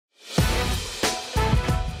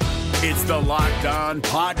It's the Locked On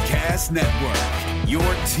Podcast Network, your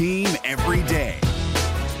team every day.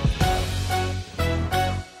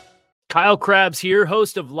 Kyle Krabs here,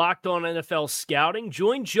 host of Locked On NFL Scouting.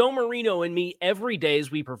 Join Joe Marino and me every day as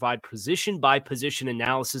we provide position-by-position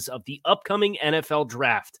analysis of the upcoming NFL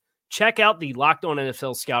Draft. Check out the Locked On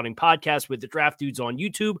NFL Scouting podcast with the Draft Dudes on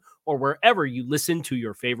YouTube or wherever you listen to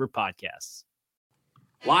your favorite podcasts.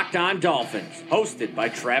 Locked On Dolphins, hosted by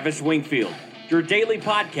Travis Wingfield, your daily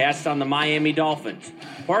podcast on the Miami Dolphins,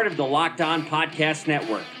 part of the Locked On Podcast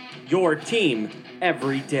Network, your team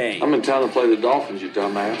every day. I'm in town to play the Dolphins, you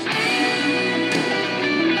dumbass.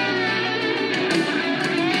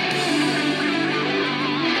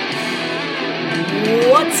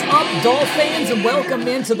 What's up, Dolphins, and welcome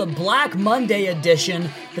into the Black Monday edition,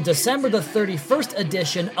 the December the 31st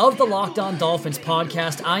edition of the Locked On Dolphins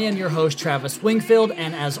podcast. I am your host, Travis Wingfield,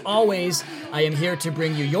 and as always, I am here to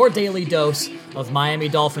bring you your daily dose of Miami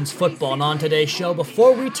Dolphins football. And on today's show,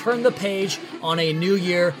 before we turn the page on a new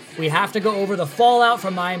year, we have to go over the fallout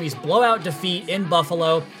from Miami's blowout defeat in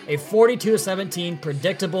Buffalo, a 42-17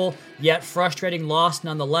 predictable yet frustrating loss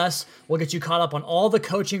nonetheless. We'll get you caught up on all the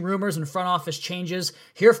coaching rumors and front office changes,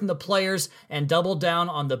 hear from the players, and double down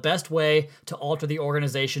on the best way to alter the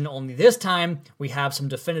organization. Only this time, we have some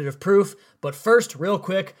definitive proof. But first, real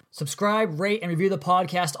quick, subscribe, rate, and review the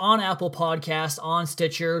podcast on Apple Podcasts, on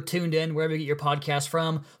Stitcher, Tuned In, wherever you get your podcast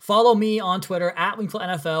from. Follow me on Twitter, at Wingfield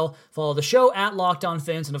NFL. Follow the show, at Locked On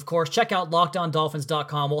Fins. And of course, check out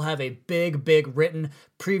LockedOnDolphins.com. We'll have a big written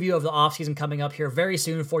preview of the offseason coming up here very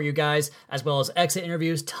soon for you guys, as well as exit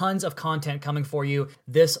interviews, tons of content coming for you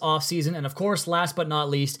this offseason. And of course, last but not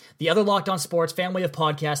least, the other Locked On Sports family of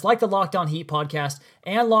podcasts, like the Locked On Heat podcast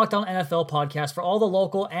and Locked On NFL podcast, for all the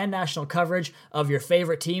local and national coverage of your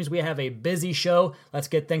favorite teams. We have a busy show. Let's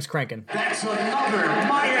get things cranking. That's another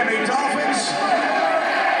Miami Dolphins.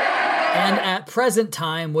 And at present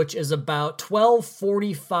time, which is about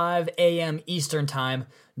 12:45 a.m. Eastern time,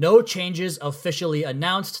 no changes officially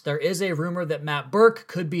announced. There is a rumor that Matt Burke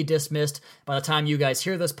could be dismissed by the time you guys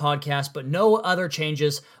hear this podcast, but no other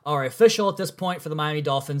changes are official at this point for the Miami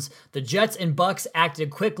Dolphins. The Jets and Bucks acted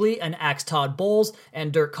quickly and axed Todd Bowles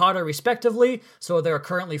and Dirk Koetter respectively, so there are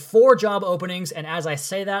currently 4 job openings, and as I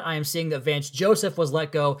say that, I am seeing that Vance Joseph was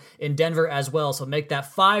let go in Denver as well, so make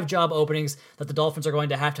that 5 job openings that the Dolphins are going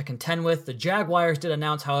to have to contend with. The Jaguars did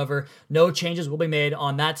announce, however, no changes will be made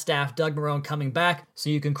on that staff. Doug Marrone coming back, so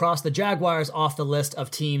you can cross the Jaguars off the list of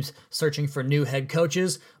teams searching for new head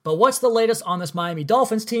coaches. But what's the latest on this Miami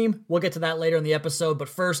Dolphins team? We'll get to that later in the episode, but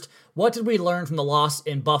first, what did we learn from the loss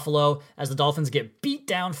in Buffalo as the Dolphins get beat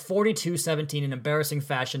down 42-17 in embarrassing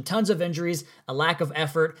fashion? Tons of injuries, a lack of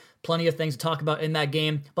effort, plenty of things to talk about in that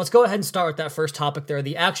game. Let's go ahead and start with that first topic there,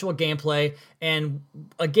 the actual gameplay, and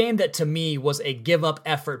a game that to me was a give-up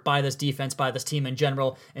effort by this defense, by this team in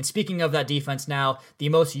general. And speaking of that defense now, the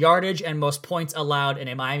most yardage and most points allowed in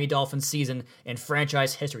a Miami Dolphins season in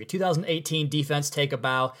franchise history. 2018 defense, take a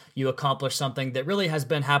bow. You accomplished something that really has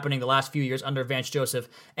been happening the last few years under Vance Joseph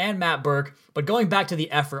and Matt Burke. But going back to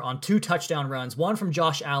the effort on 2 touchdown runs, one from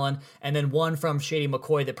Josh Allen and then one from Shady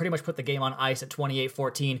McCoy that pretty much put the game on ice at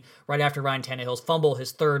 28-14 right after Ryan Tannehill's fumble,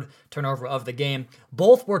 his 3rd turnover of the game.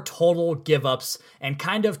 Both were total give-ups and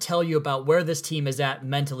kind of tell you about where this team is at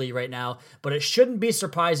mentally right now. But it shouldn't be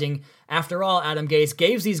surprising. After all, Adam Gase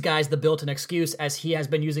gave these guys the built-in excuse as he has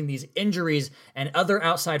been using these injuries and other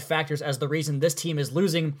outside factors as the reason this team is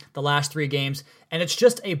losing the last 3 games. And it's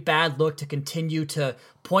just a bad look to continue to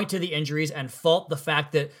point to the injuries and fault the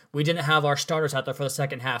fact that we didn't have our starters out there for the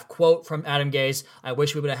second half. Quote from Adam Gase, "I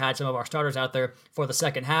wish we would have had some of our starters out there for the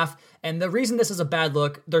second half." And the reason this is a bad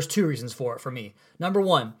look, there's 2 reasons for it for me. Number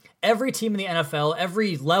one, every team in the NFL,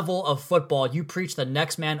 every level of football, you preach the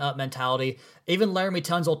next man up mentality. Even Laramie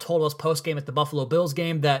Tunzel told us post-game at the Buffalo Bills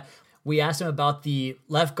game that we asked him about the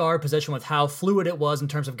left guard position with how fluid it was in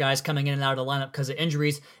terms of guys coming in and out of the lineup because of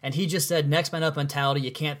injuries, and he just said next man up mentality,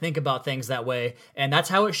 you can't think about things that way, and that's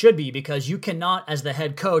how it should be because you cannot, as the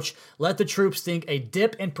head coach, let the troops think a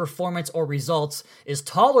dip in performance or results is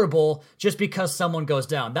tolerable just because someone goes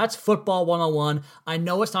down. That's football 101. I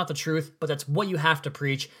know it's not the truth, but that's what you have to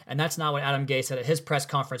preach, and that's not what Adam Gase said at his press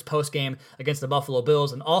conference post-game against the Buffalo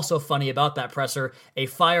Bills. And also funny about that presser, a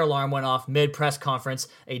fire alarm went off mid-press conference,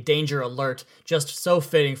 a danger danger alert. Just so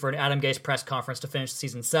fitting for an Adam Gase press conference to finish the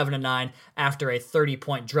season 7-9 after a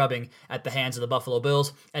 30-point drubbing at the hands of the Buffalo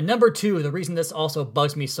Bills. And number two, the reason this also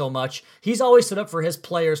bugs me so much, he's always stood up for his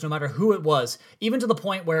players no matter who it was, even to the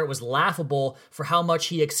point where it was laughable for how much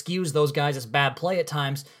he excused those guys as bad play at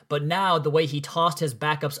times. But now the way he tossed his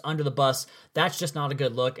backups under the bus, that's just not a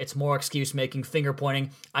good look. It's more excuse making, finger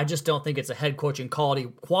pointing. I just don't think it's a head coaching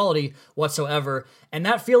quality whatsoever. And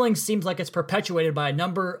that feeling seems like it's perpetuated by a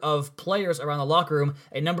number of players around the locker room,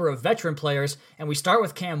 a number of veteran players. And we start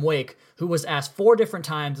with Cam Wake, who was asked 4 different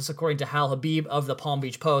times, this according to Hal Habib of the Palm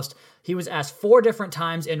Beach Post, he was asked 4 different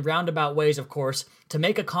times in roundabout ways, of course, to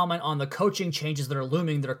make a comment on the coaching changes that are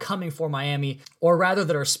looming, that are coming for Miami, or rather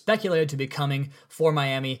that are speculated to be coming for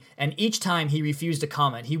Miami. And each time he refused to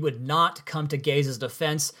comment. He would not come to Gaze's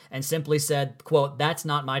defense and simply said, quote, "That's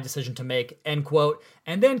not my decision to make," end quote.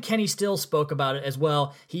 And then Kenny Stills spoke about it as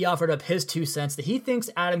well. He offered up his 2 cents that he thinks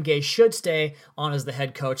Adam Gase should stay on as the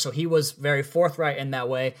head coach. So he was very forthright in that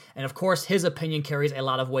way. And of course, his opinion carries a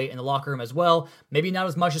lot of weight in the locker room as well. Maybe not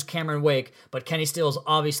as much as Cameron Wake, but Kenny Stills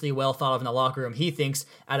obviously well thought of in the locker room. He thinks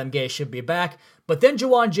Adam Gase should be back. But then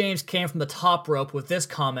Juwan James came from the top rope with this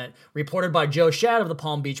comment, reported by Joe Shad of the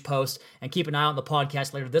Palm Beach Post. And keep an eye on the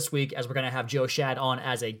podcast later this week, as we're going to have Joe Shad on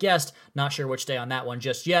as a guest. Not sure which day on that one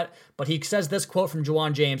just yet. But he says this quote from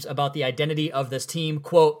Juwan James about the identity of this team.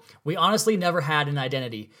 Quote, "We honestly never had an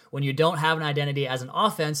identity. When you don't have an identity as an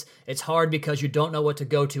offense, it's hard because you don't know what to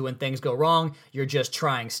go to when things go wrong. You're just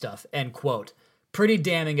trying stuff," end quote. Pretty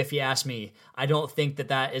damning if you ask me. I don't think that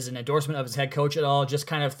that is an endorsement of his head coach at all, just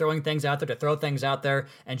kind of throwing things out there to throw things out there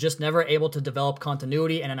and just never able to develop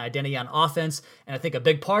continuity and an identity on offense. And I think a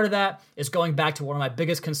big part of that is going back to one of my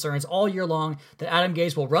biggest concerns all year long, that Adam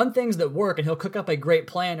Gase will run things that work and he'll cook up a great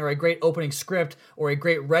plan or a great opening script or a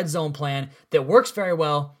great red zone plan that works very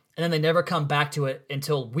well, and then they never come back to it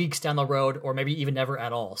until weeks down the road, or maybe even never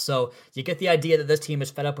at all. So you get the idea that this team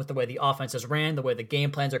is fed up with the way the offense is ran, the way the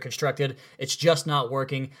game plans are constructed. It's just not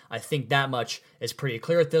working. I think that much is pretty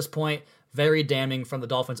clear at this point. Very damning from the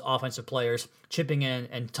Dolphins' offensive players chipping in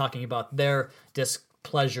and talking about their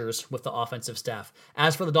displeasures with the offensive staff.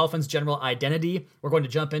 As for the Dolphins' general identity, we're going to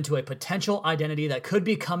jump into a potential identity that could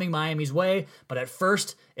be coming Miami's way, but at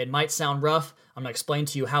first, it might sound rough. I'm going to explain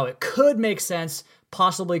to you how it could make sense,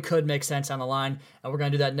 possibly could make sense on the line, and we're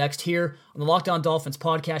going to do that next here on the Locked On Dolphins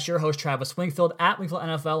podcast. Your host, Travis Wingfield, at Wingfield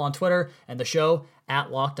NFL on Twitter, and the show at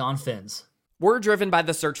Locked On Fins. We're driven by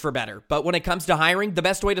the search for better, but when it comes to hiring, the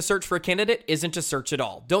best way to search for a candidate isn't to search at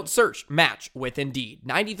all. Don't search, match with Indeed.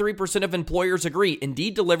 93% of employers agree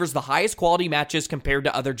Indeed delivers the highest quality matches compared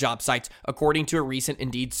to other job sites, according to a recent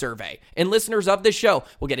Indeed survey. And listeners of this show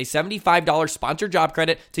will get a $75 sponsored job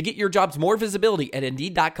credit to get your jobs more visibility at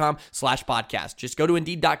Indeed.com/podcast. Just go to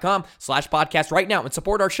Indeed.com/podcast right now and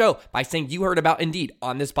support our show by saying you heard about Indeed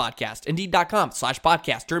on this podcast.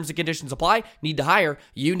 Indeed.com/podcast. Terms and conditions apply. Need to hire?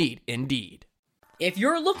 You need Indeed. If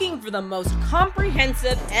you're looking for the most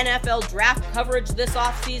comprehensive NFL draft coverage this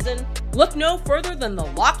offseason, look no further than the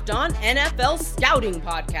Locked On NFL Scouting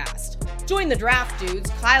Podcast. Join the draft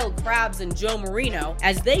dudes, Kyle Krabs and Joe Marino,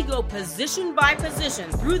 as they go position by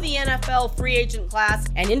position through the NFL free agent class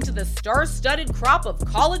and into the star-studded crop of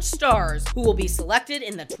college stars who will be selected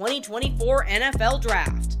in the 2024 NFL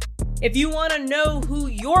Draft. If you want to know who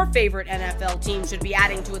your favorite NFL team should be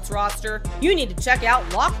adding to its roster, you need to check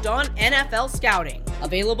out Locked On NFL Scouting,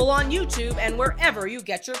 available on YouTube and wherever you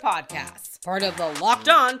get your podcasts. Part of the Locked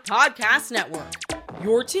On Podcast Network,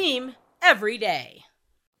 your team every day.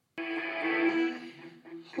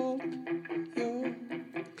 Hope you're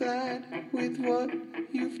glad with what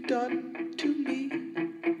you've done to me.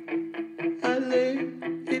 I lay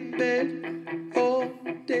in bed all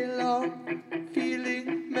day long,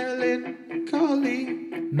 feeling melancholy.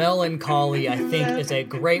 Melancholy, I think, is a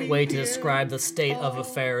great way to describe the state of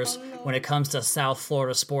affairs when it comes to South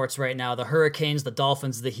Florida sports right now. The Hurricanes, the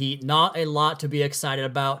Dolphins, the Heat, not a lot to be excited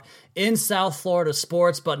about in South Florida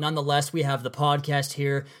sports, but nonetheless, we have the podcast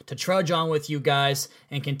here to trudge on with you guys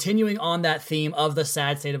and continuing on that theme of the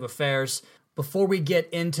sad state of affairs. Before we get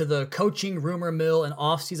into the coaching rumor mill and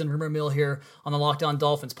off-season rumor mill here on the Locked On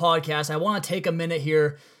Dolphins podcast, I want to take a minute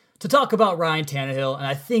here to talk about Ryan Tannehill, and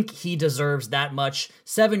I think he deserves that much.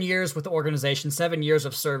 7 years with the organization, 7 years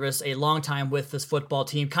of service, a long time with this football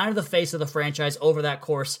team, kind of the face of the franchise over that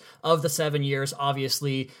course of the 7 years,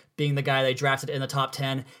 obviously being the guy they drafted in the top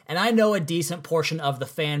 10. And I know a decent portion of the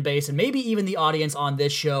fan base, and maybe even the audience on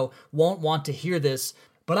this show, won't want to hear this,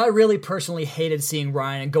 but I really personally hated seeing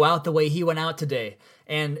Ryan go out the way he went out today.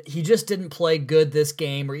 and he just didn't play good this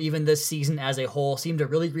game or even this season as a whole. Seemed to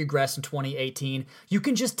really regress in 2018. You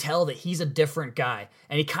can just tell that he's a different guy,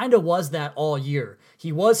 and he kind of was that all year.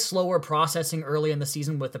 He was slower processing early in the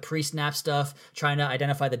season with the pre-snap stuff, trying to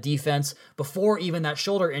identify the defense before even that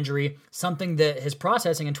shoulder injury, something that his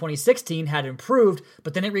processing in 2016 had improved,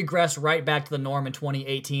 but then it regressed right back to the norm in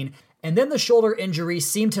 2018. And then the shoulder injury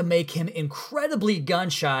seemed to make him incredibly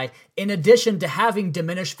gun-shy, in addition to having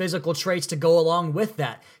diminished physical traits to go along with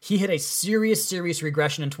that. He hit a serious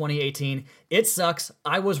regression in 2018. It sucks.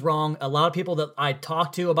 I was wrong. A lot of people that I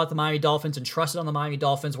talked to about the Miami Dolphins and trusted on the Miami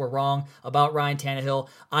Dolphins were wrong about Ryan Tannehill.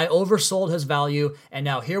 I oversold his value, and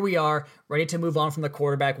now here we are, ready to move on from the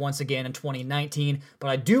quarterback once again in 2019. But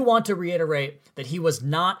I do want to reiterate that he was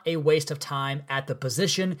not a waste of time at the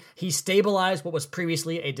position. He stabilized what was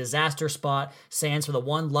previously a disaster spot, sans for the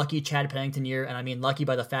one lucky Chad Pennington year, and I mean lucky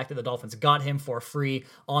by the fact that the Dolphins got him for free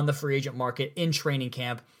on the free agent market in training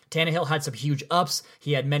camp. Tannehill had some huge ups,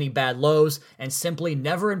 he had many bad lows, and simply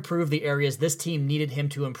never improved the areas this team needed him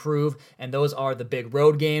to improve, and those are the big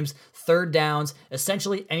road games, third downs,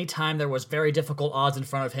 essentially anytime there was very difficult odds in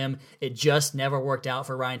front of him. It just never worked out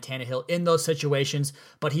for Ryan Tannehill in those situations,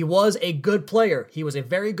 but he was a good player. He was a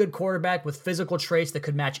very good quarterback with physical traits that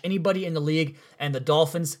could match anybody in the league, and the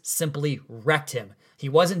Dolphins simply wrecked him. He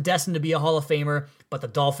wasn't destined to be a Hall of Famer, but the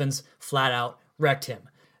Dolphins flat out wrecked him.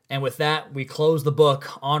 And with that, we close the book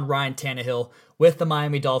on Ryan Tannehill with the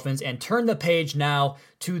Miami Dolphins and turn the page now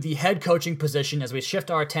to the head coaching position as we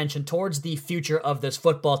shift our attention towards the future of this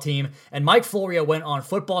football team. And Mike Florio went on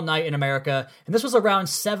Football Night in America, and this was around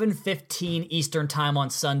 7:15 Eastern time on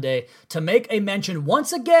Sunday, to make a mention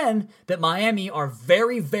once again that Miami are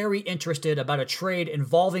very interested about a trade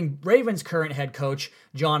involving Ravens' current head coach,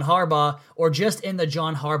 John Harbaugh, or just in the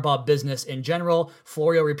John Harbaugh business in general.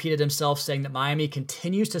 Florio repeated himself, saying that Miami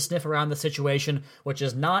continues to sniff around the situation, which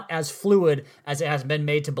is not as fluid as it has been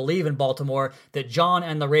made to believe in Baltimore, that John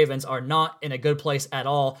and the Ravens are not in a good place at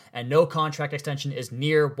all, and no contract extension is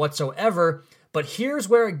near whatsoever. But here's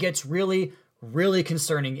where it gets really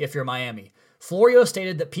concerning if you're Miami. Florio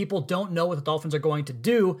stated that people don't know what the Dolphins are going to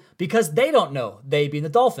do because they don't know, they being the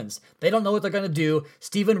Dolphins. They don't know what they're going to do.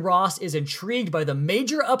 Stephen Ross is intrigued by the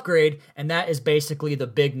major upgrade, and that is basically the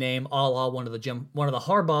big name, a la one of the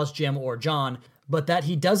Harbaughs, Jim or John, but that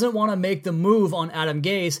he doesn't want to make the move on Adam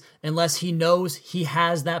Gase unless he knows he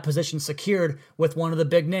has that position secured with one of the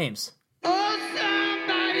big names. Oh,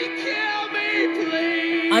 somebody kill me,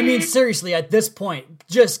 please! I mean, seriously, at this point,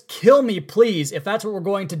 just kill me, please, if that's what we're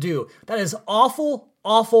going to do. That is awful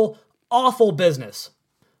business.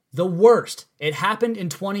 The worst. It happened in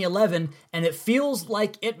 2011, and it feels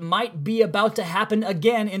like it might be about to happen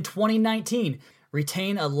again in 2019.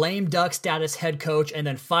 Retain a lame duck status head coach and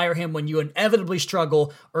then fire him when you inevitably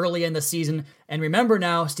struggle early in the season. And remember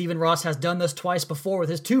now, Stephen Ross has done this twice before with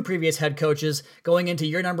his two previous head coaches. Going into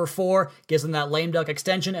year number 4, gives them that lame duck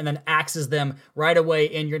extension and then axes them right away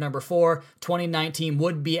in year number 4. 2019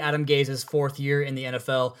 would be Adam Gase's 4th year in the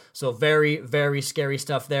NFL. So very scary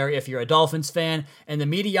stuff there if you're a Dolphins fan. And the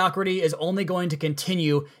mediocrity is only going to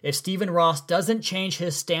continue if Stephen Ross doesn't change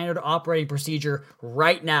his standard operating procedure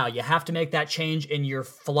right now. You have to make that change in your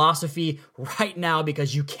philosophy right now,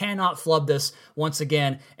 because you cannot flub this once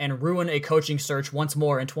again and ruin a coaching search once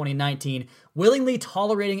more in 2019, willingly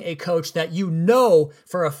tolerating a coach that you know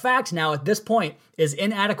for a fact now at this point is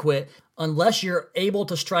inadequate unless you're able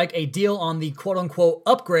to strike a deal on the quote-unquote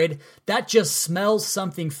upgrade. That just smells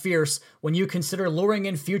something fierce when you consider luring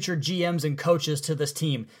in future GMs and coaches to this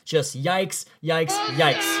team. Just yikes.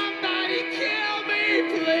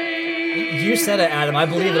 You said it, Adam. I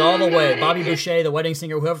believe it all the way. Bobby Boucher, the wedding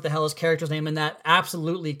singer, whoever the hell his character's name in that,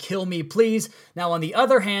 absolutely kill me, please. Now, on the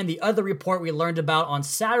other hand, the other report we learned about on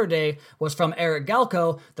Saturday was from Eric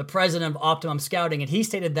Galko, the president of Optimum Scouting, and he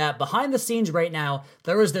stated that behind the scenes right now,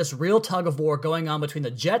 there is this real tug of war going on between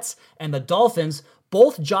the Jets and the Dolphins,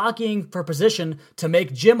 both jockeying for position to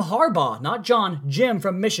make Jim Harbaugh, not John, Jim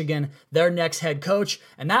from Michigan, their next head coach.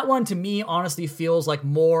 And that one, to me, honestly feels like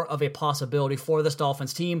more of a possibility for this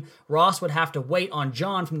Dolphins team. Ross would have to wait on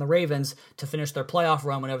John from the Ravens to finish their playoff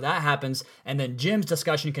run whenever that happens. And then Jim's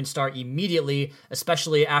discussion can start immediately,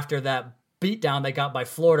 especially after that beatdown they got by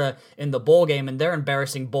Florida in the bowl game and their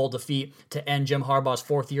embarrassing bowl defeat to end Jim Harbaugh's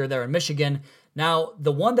 4th year there in Michigan. Now,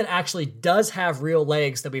 the one that actually does have real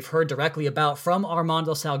legs that we've heard directly about from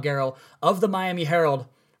Armando Salguero of the Miami Herald,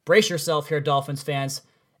 brace yourself here, Dolphins fans,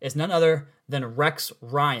 is none other than Rex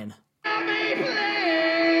Ryan.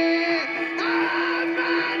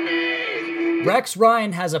 Rex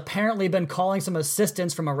Ryan has apparently been calling some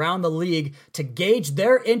assistants from around the league to gauge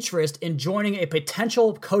their interest in joining a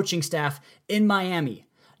potential coaching staff in Miami.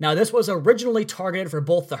 Now, this was originally targeted for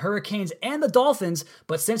both the Hurricanes and the Dolphins,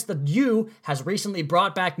 but since the U has recently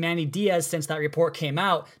brought back Manny Diaz since that report came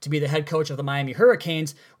out to be the head coach of the Miami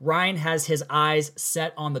Hurricanes, Ryan has his eyes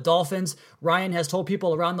set on the Dolphins. Ryan has told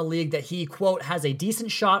people around the league that he, quote, has a decent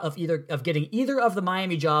shot of getting either of the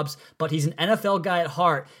Miami jobs, but he's an NFL guy at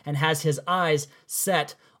heart and has his eyes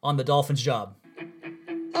set on the Dolphins job.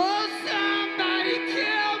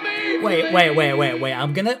 Wait.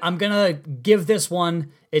 I'm gonna give this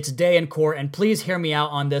one its day in court, and please hear me out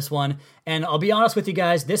on this one. And I'll be honest with you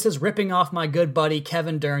guys, this is ripping off my good buddy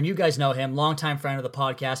Kevin Dern. You guys know him, longtime friend of the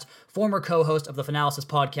podcast, former co-host of the Finalysis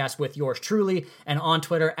podcast with yours truly, and on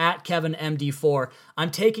Twitter at KevinMD4. I'm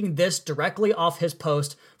taking this directly off his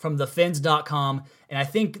post from thefins.com, and I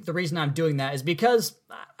think the reason I'm doing that is because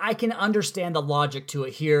I can understand the logic to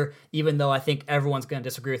it here, even though I think everyone's going to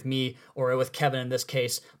disagree with me or with Kevin in this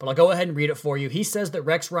case. But I'll go ahead and read it for you. He says that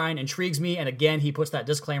Rex Ryan intrigues me, and again, he puts that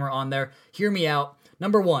disclaimer on there. Hear me out.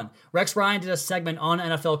 Number 1, Rex Ryan did a segment on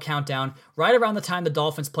NFL Countdown right around the time the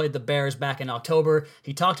Dolphins played the Bears back in October.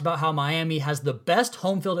 He talked about how Miami has the best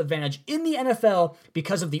home field advantage in the NFL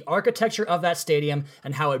because of the architecture of that stadium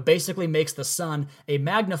and how it basically makes the sun a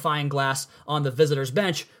magnifying glass on the visitors'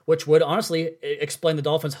 bench, which would honestly explain the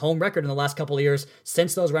Dolphins' home record in the last couple of years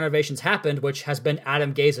since those renovations happened, which has been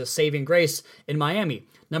Adam Gaze's saving grace in Miami.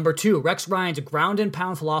 Number 2, Rex Ryan's ground and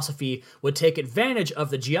pound philosophy would take advantage of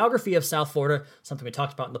the geography of South Florida, something we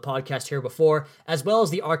talked about in the podcast here before, as well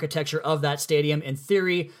as the architecture of that stadium. In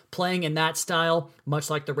theory, playing in that style, much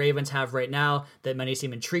like the Ravens have right now, that many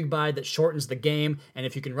seem intrigued by, that shortens the game. And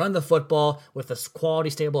if you can run the football with the quality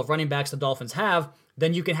stable of running backs the Dolphins have,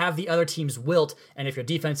 then you can have the other teams wilt, and if your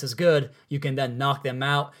defense is good, you can then knock them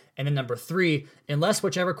out. And then number 3, unless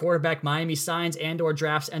whichever quarterback Miami signs and or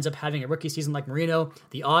drafts ends up having a rookie season like Marino,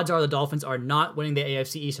 the odds are the Dolphins are not winning the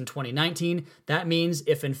AFC East in 2019. That means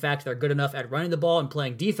if in fact they're good enough at running the ball and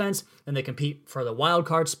playing defense, then they compete for the wild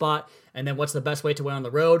card spot. And then what's the best way to win on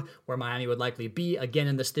the road, where Miami would likely be, again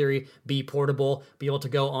in this theory, be portable, be able to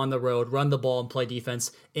go on the road, run the ball, and play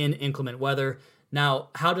defense in inclement weather. Now,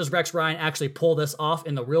 how does Rex Ryan actually pull this off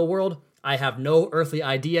in the real world? I have no earthly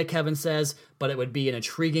idea, Kevin says, but it would be an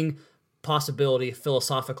intriguing possibility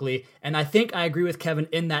philosophically. And I think I agree with Kevin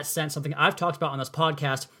in that sense, something I've talked about on this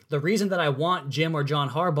podcast. The reason that I want Jim or John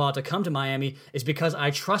Harbaugh to come to Miami is because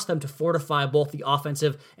I trust them to fortify both the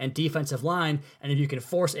offensive and defensive line. And if you can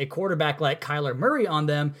force a quarterback like Kyler Murray on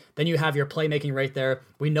them, then you have your playmaking right there.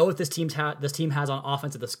 We know what this team has on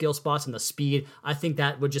offense at the skill spots and the speed. I think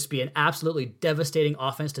that would just be an absolutely devastating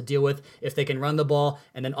offense to deal with if they can run the ball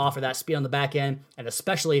and then offer that speed on the back end, and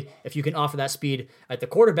especially if you can offer that speed at the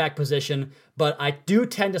quarterback position. But I do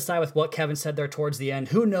tend to side with what Kevin said there towards the end.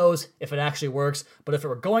 Who knows if it actually works, but if it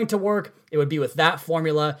were going to work, it would be with that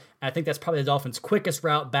formula. And I think that's probably the Dolphins' quickest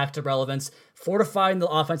route back to relevance, fortifying the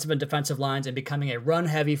offensive and defensive lines and becoming a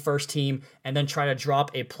run-heavy first team, and then try to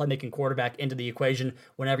drop a playmaking quarterback into the equation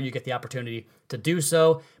whenever you get the opportunity to do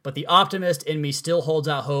so. But the optimist in me still holds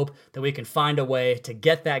out hope that we can find a way to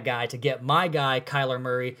get that guy, to get my guy, Kyler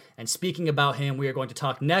Murray. And speaking about him, we are going to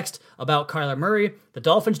talk next about Kyler Murray, the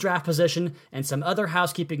Dolphins draft position, and some other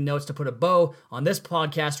housekeeping notes to put a bow on this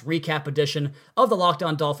podcast recap edition of the Locked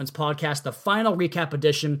On Dolphins podcast, the final recap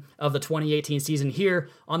edition of the 2018 season here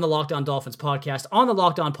on the Locked On Dolphins podcast on the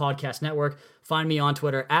Locked On Podcast Network. Find me on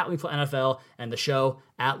Twitter at WingfieldNFL and the show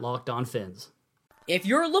at Locked On Fins. If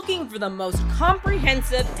you're looking for the most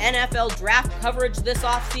comprehensive NFL draft coverage this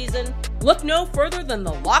offseason, look no further than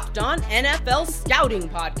the Locked On NFL Scouting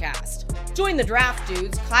Podcast. Join the draft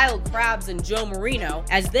dudes, Kyle Krabs and Joe Marino,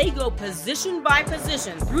 as they go position by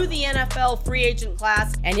position through the NFL free agent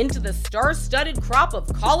class and into the star-studded crop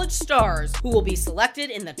of college stars who will be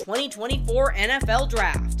selected in the 2024 NFL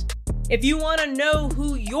Draft. If you want to know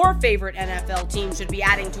who your favorite NFL team should be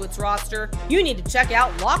adding to its roster, you need to check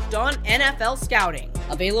out Locked On NFL Scouting,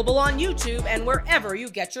 available on YouTube and wherever you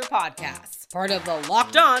get your podcasts. Part of the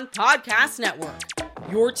Locked On Podcast Network,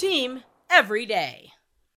 your team every day.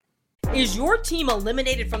 Is your team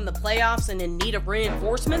eliminated from the playoffs and in need of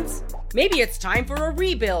reinforcements? Maybe it's time for a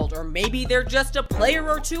rebuild, or maybe they're just a player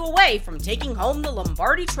or two away from taking home the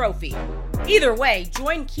Lombardi Trophy. Either way,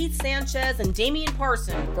 join Keith Sanchez and Damian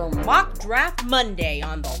Parson for Mock Draft Monday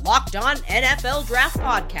on the Locked On NFL Draft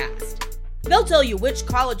Podcast. They'll tell you which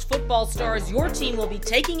college football stars your team will be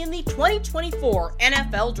taking in the 2024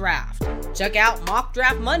 NFL Draft. Check out Mock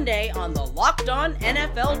Draft Monday on the Locked On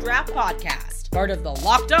NFL Draft Podcast, part of the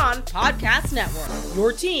Locked On Podcast Network,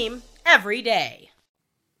 your team every day.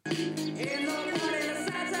 In the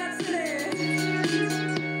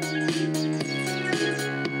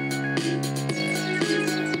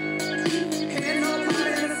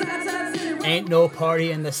ain't no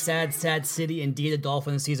party in the sad, sad city. Indeed, the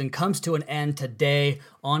Dolphins season comes to an end today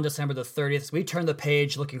on December the 30th. We turn the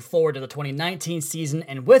page looking forward to the 2019 season,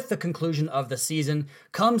 and with the conclusion of the season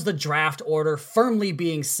comes the draft order firmly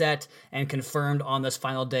being set and confirmed on this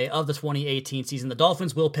final day of the 2018 season. The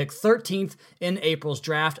Dolphins will pick 13th in April's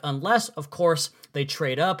draft, unless, of course, they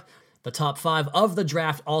trade up. The top 5 of the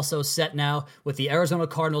draft also set now, with the Arizona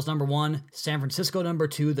Cardinals number 1, San Francisco number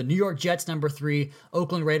 2, the New York Jets number 3,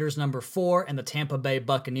 Oakland Raiders number 4, and the Tampa Bay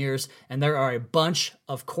Buccaneers. And there are a bunch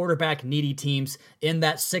of quarterback needy teams in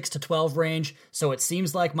that 6 to 12 range, so it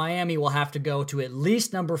seems like Miami will have to go to at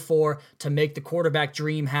least number 4 to make the quarterback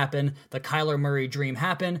dream happen, the Kyler Murray dream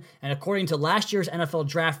happen. And according to last year's NFL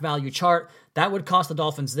draft value chart, that would cost the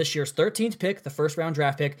Dolphins this year's 13th pick, the first round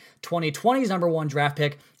draft pick, 2020's number 1 draft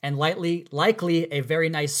pick, and likely a very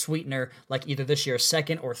nice sweetener like either this year's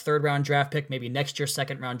 2nd or 3rd round draft pick, maybe next year's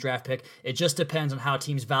 2nd round draft pick. It just depends on how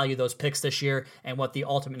teams value those picks this year and what the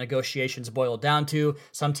ultimate negotiations boil down to.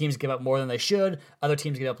 Some teams give up more than they should, other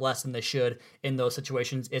teams give up less than they should in those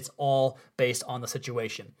situations. It's all based on the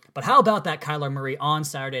situation. But how about that Kyler Murray on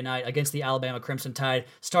Saturday night against the Alabama Crimson Tide?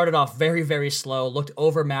 Started off very, very slow, looked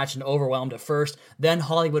overmatched and overwhelmed at first. Then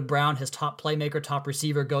Hollywood Brown, his top playmaker, top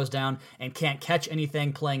receiver, goes down and can't catch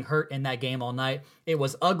anything, playing hurt in that game all night. It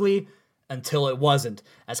was ugly until it wasn't,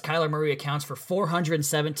 as Kyler Murray accounts for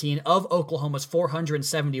 417 of Oklahoma's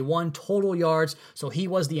 471 total yards, so he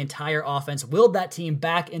was the entire offense, willed that team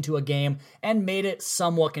back into a game, and made it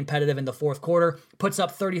somewhat competitive in the fourth quarter, puts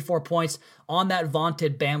up 34 points on that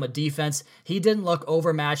vaunted Bama defense. He didn't look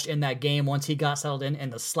overmatched in that game once he got settled in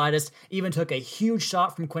the slightest, even took a huge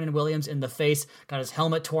shot from Quinnen Williams in the face, got his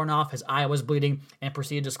helmet torn off, his eye was bleeding, and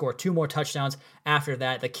proceeded to score 2 more touchdowns after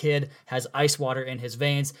that. The kid has ice water in his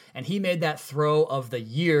veins, and he made that throw of the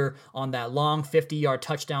year on that long 50-yard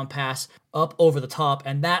touchdown pass up over the top,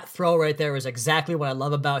 and that throw right there is exactly what I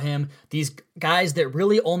love about him. These guys that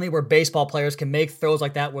really only were baseball players can make throws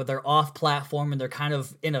like that where they're off platform and they're kind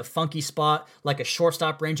of in a funky spot, like a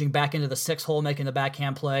shortstop ranging back into the 6 hole making the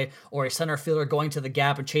backhand play, or a center fielder going to the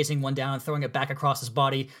gap and chasing one down and throwing it back across his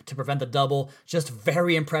body to prevent the double. Just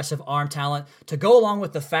very impressive arm talent to go along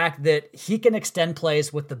with the fact that he can extend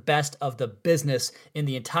plays with the best of the business in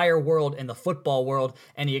the entire world, in the football world,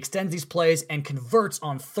 and he extends these plays and converts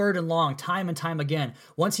on 3rd and long time and time again.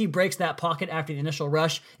 Once he breaks that pocket after the initial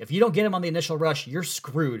rush, if you don't get him on the initial rush, you're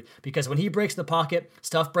screwed, because when he breaks the pocket,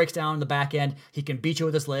 stuff breaks down in the back end. He can beat you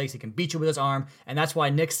with his legs, he can beat you with his arm, and that's why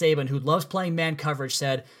Nick Saban, who loves playing man coverage,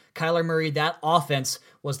 said, Kyler Murray, that offense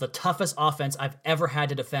was the toughest offense I've ever had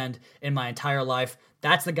to defend in my entire life.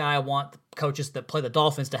 That's the guy I want the coaches that play the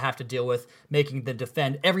Dolphins to have to deal with, making them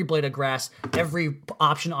defend every blade of grass, every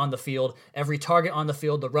option on the field, every target on the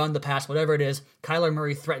field, the run, the pass, whatever it is. Kyler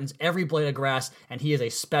Murray threatens every blade of grass, and he is a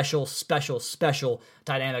special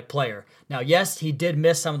dynamic player. Now, yes, he did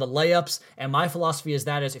miss some of the layups, and my philosophy is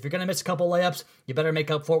if you're going to miss a couple layups, you better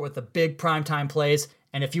make up for it with the big primetime plays.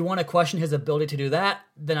 And if you want to question his ability to do that,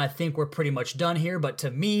 then I think we're pretty much done here. But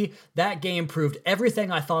to me, that game proved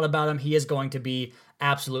everything I thought about him. He is going to be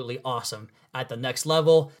absolutely awesome at the next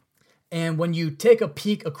level. And when you take a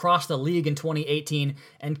peek across the league in 2018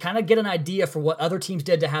 and kind of get an idea for what other teams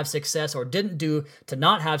did to have success or didn't do to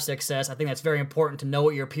not have success, I think that's very important to know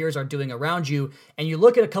what your peers are doing around you. And you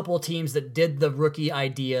look at a couple of teams that did the rookie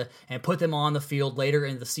idea and put them on the field later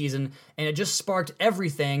in the season, and it just sparked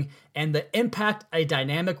everything. And the impact a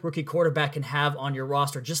dynamic rookie quarterback can have on your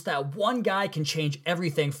roster, just that one guy can change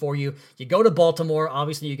everything for you. You go to Baltimore,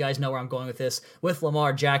 obviously you guys know where I'm going with this, with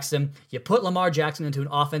Lamar Jackson. You put Lamar Jackson into an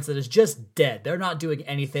offense that is just dead. They're not doing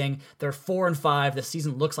anything. They're 4-5. The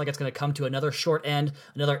season looks like it's going to come to another short end,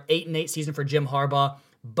 another 8-8 season for Jim Harbaugh.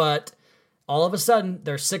 But all of a sudden,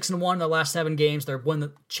 they're 6-1 in the last 7 games. They're one of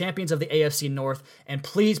the champions of the AFC North. And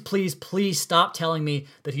please, please, please stop telling me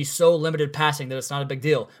that he's so limited passing that it's not a big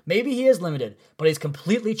deal. Maybe he is limited, but he's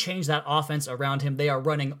completely changed that offense around him. They are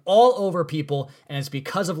running all over people, and it's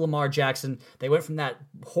because of Lamar Jackson. They went from that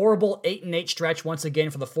horrible 8-8 stretch once again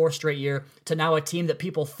for the 4th straight year to now a team that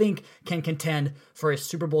people think can contend for a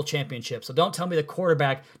Super Bowl championship. So don't tell me the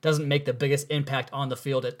quarterback doesn't make the biggest impact on the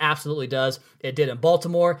field. It absolutely does. It did in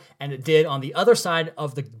Baltimore, and it did on the other side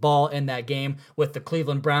of the ball in that game with the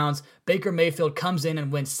Cleveland Browns. Baker Mayfield comes in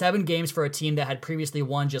and wins 7 games for a team that had previously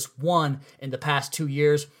won just 1 in the past 2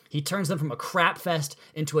 years. He turns them from a crap fest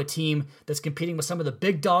into a team that's competing with some of the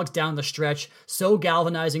big dogs down the stretch. So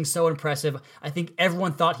galvanizing, so impressive. I think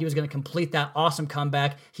everyone thought he was going to complete that awesome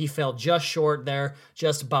comeback. He fell just short there,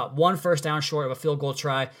 just about 1 first down short of a field goal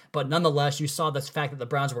try. But nonetheless, you saw the fact that the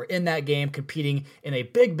Browns were in that game competing in a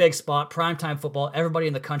big, big spot, primetime football. Everybody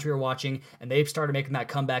in the country were watching. coming, and they started making that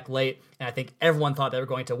comeback late, and I think everyone thought they were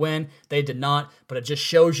going to win. They did not, but it just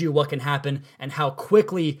shows you what can happen and how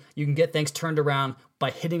quickly you can get things turned around by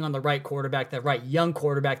hitting on the right quarterback, the right young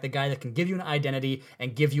quarterback, the guy that can give you an identity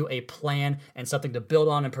and give you a plan and something to build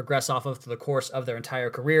on and progress off of through the course of their entire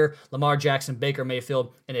career. Lamar Jackson, Baker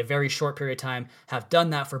Mayfield, in a very short period of time, have done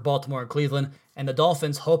that for Baltimore and Cleveland. And the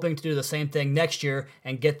Dolphins hoping to do the same thing next year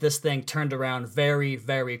and get this thing turned around very,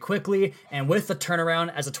 very quickly. And with the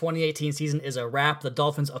turnaround, as the 2018 season is a wrap, the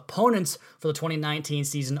Dolphins' opponents for the 2019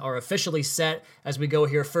 season are officially set as we go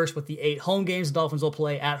here first with the 8 home games the Dolphins will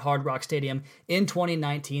play at Hard Rock Stadium in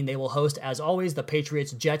 2019. They will host, as always, the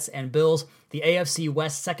Patriots, Jets, and Bills. The AFC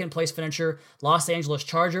West second-place finisher, Los Angeles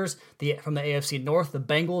Chargers. From the AFC North, the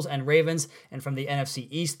Bengals and Ravens. And from the NFC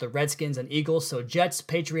East, the Redskins and Eagles. So Jets,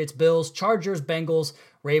 Patriots, Bills, Chargers, Bengals,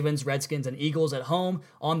 Ravens, Redskins, and Eagles at home.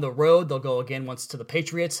 On the road, they'll go again once to the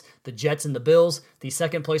Patriots, the Jets, and the Bills. The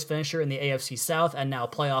second-place finisher in the AFC South and now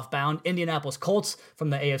playoff-bound Indianapolis Colts. From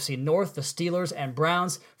the AFC North, the Steelers and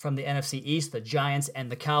Browns. From the NFC East, the Giants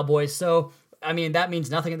and the Cowboys. So I mean, that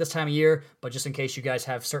means nothing at this time of year, but just in case you guys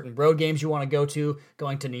have certain road games you want to go to,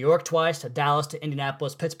 going to New York twice, to Dallas, to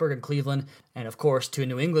Indianapolis, Pittsburgh, and Cleveland, and of course to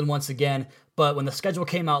New England once again. But when the schedule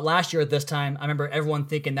came out last year at this time, I remember everyone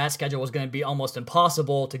thinking that schedule was going to be almost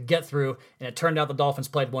impossible to get through, and it turned out the Dolphins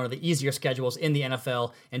played one of the easier schedules in the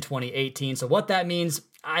NFL in 2018. So what that means,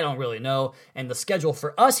 I don't really know. And the schedule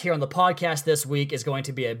for us here on the podcast this week is going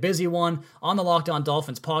to be a busy one. On the Locked On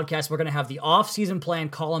Dolphins podcast, we're going to have the off-season plan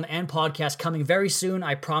column and podcast coming very soon.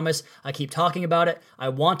 I promise. I keep talking about it. I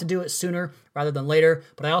want to do it sooner rather than later,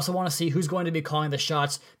 but I also want to see who's going to be calling the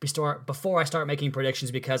shots before I start making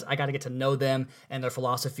predictions, because I got to get to know them and their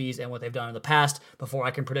philosophies and what they've done in the past before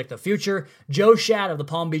I can predict the future. Joe Shad of the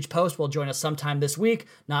Palm Beach Post will join us sometime this week.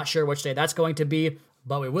 Not sure which day that's going to be,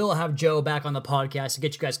 but we will have Joe back on the podcast to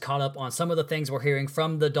get you guys caught up on some of the things we're hearing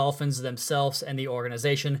from the Dolphins themselves and the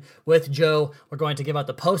organization. With Joe, we're going to give out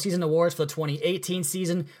the postseason awards for the 2018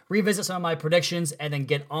 season, revisit some of my predictions, and then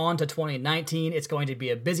get on to 2019. It's going to be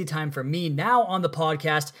a busy time for me now on the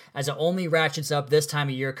podcast, as it only ratchets up this time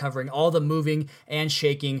of year, covering all the moving and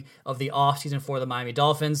shaking of the offseason for the Miami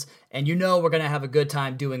Dolphins. And you know we're going to have a good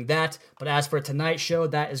time doing that. But as for tonight's show,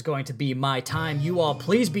 that is going to be my time. You all,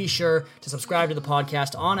 please be sure to subscribe to the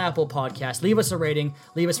podcast on Apple Podcasts. Leave us a rating,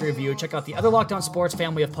 leave us a review. Check out the other Locked On Sports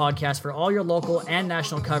family of podcasts for all your local and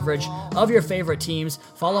national coverage of your favorite teams.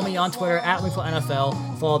 Follow me on Twitter at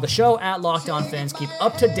WingfieldNFL. Follow the show at Locked On Fins. Keep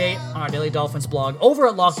up to date on our Daily Dolphins blog over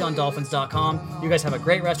at LockedOnDolphins.com. You guys have a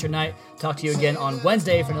great rest of your night. Talk to you again on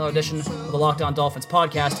Wednesday for another edition of the Locked On Dolphins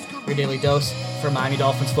podcast, your daily dose for Miami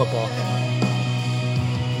Dolphins football.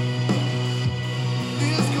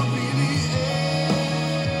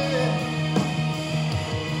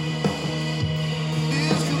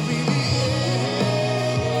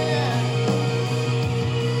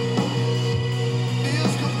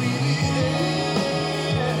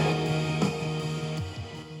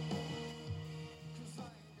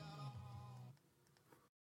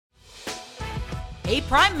 Hey,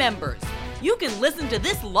 Prime members, you can listen to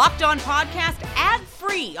this Locked On podcast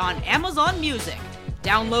ad-free on Amazon Music.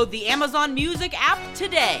 Download the Amazon Music app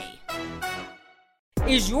today.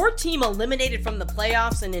 Is your team eliminated from the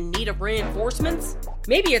playoffs and in need of reinforcements?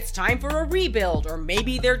 Maybe it's time for a rebuild, or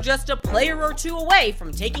maybe they're just a player or two away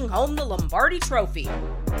from taking home the Lombardi Trophy.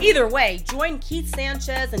 Either way, join Keith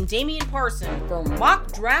Sanchez and Damian Parson for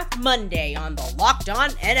Mock Draft Monday on the Locked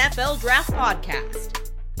On NFL Draft Podcast.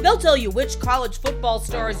 They'll tell you which college football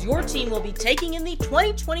stars your team will be taking in the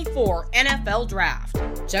 2024 NFL Draft.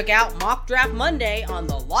 Check out Mock Draft Monday on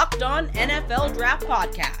the Locked On NFL Draft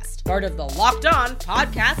Podcast, part of the Locked On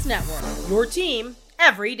Podcast Network. Your team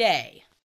every day.